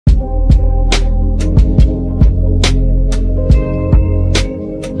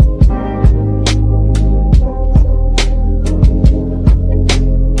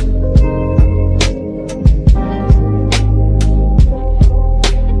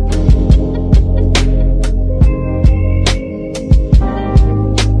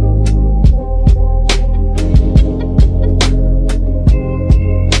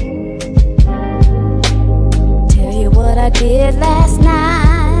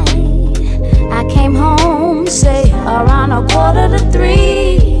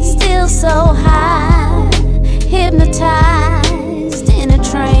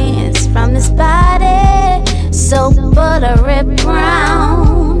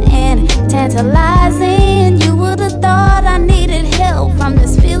tantalizing. You would've thought I needed help from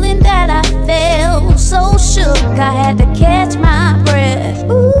this feeling that I felt. So shook, I had to catch my breath.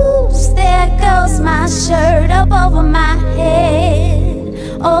 Oops, there goes my shirt up over my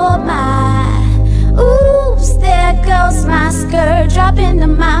head. Oh my. Oops, there goes my skirt dropping to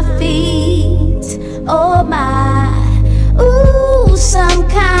my feet. Oh my. Ooh, some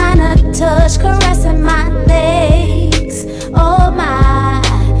kind of touch caressing my legs. Oh my.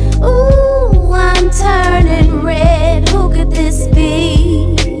 Ooh, I'm turning red. Who could this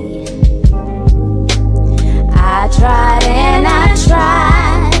be? I tried and I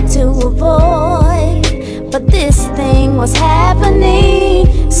tried to avoid, but this thing was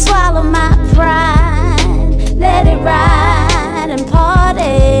happening. Swallow my pride, let it ride and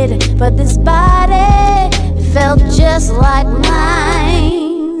parted, but this body felt just like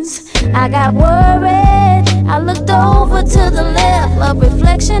mine. I got worried, I looked over to the left, a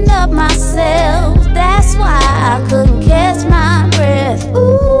reflection of myself. That's why I couldn't catch my breath.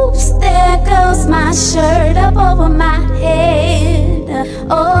 Oops, there goes my shirt up over my head.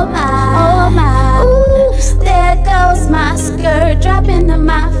 Oh my, oh my. Oops, there goes my skirt dropping to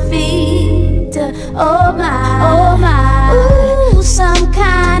my feet. Oh my, oh my. Ooh, some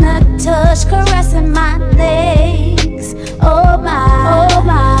kind of touch caressing my legs. Oh my, oh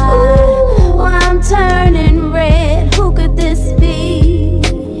my. Ooh, I'm turning red. Who could this be?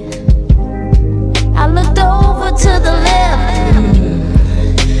 I looked over to the left.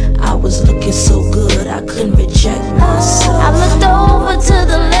 I was looking so good I couldn't reject myself. I looked over to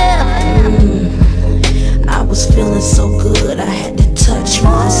the left. I was feeling so good I had to touch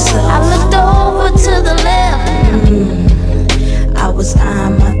myself. I looked over to the left. I was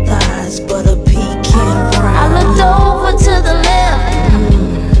eyeing my thighs, but a pecan brown. I looked over to the left.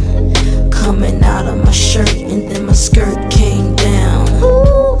 Coming out of my shirt and then my skirt came down.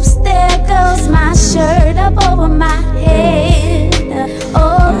 Oops, there goes my shirt up over my head.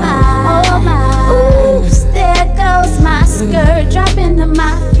 Oh my, oh my. Oops, there goes my skirt dropping to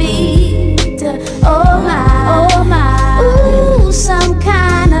my feet. Oh my, oh my. Ooh, some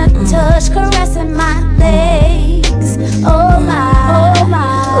kind of touch caressing my legs. Oh my, oh my.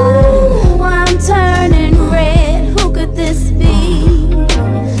 Ooh, I'm turning red. Who could this be?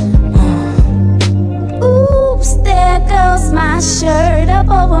 Oops, there goes my shirt up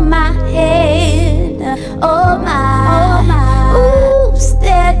over my head. Oh my.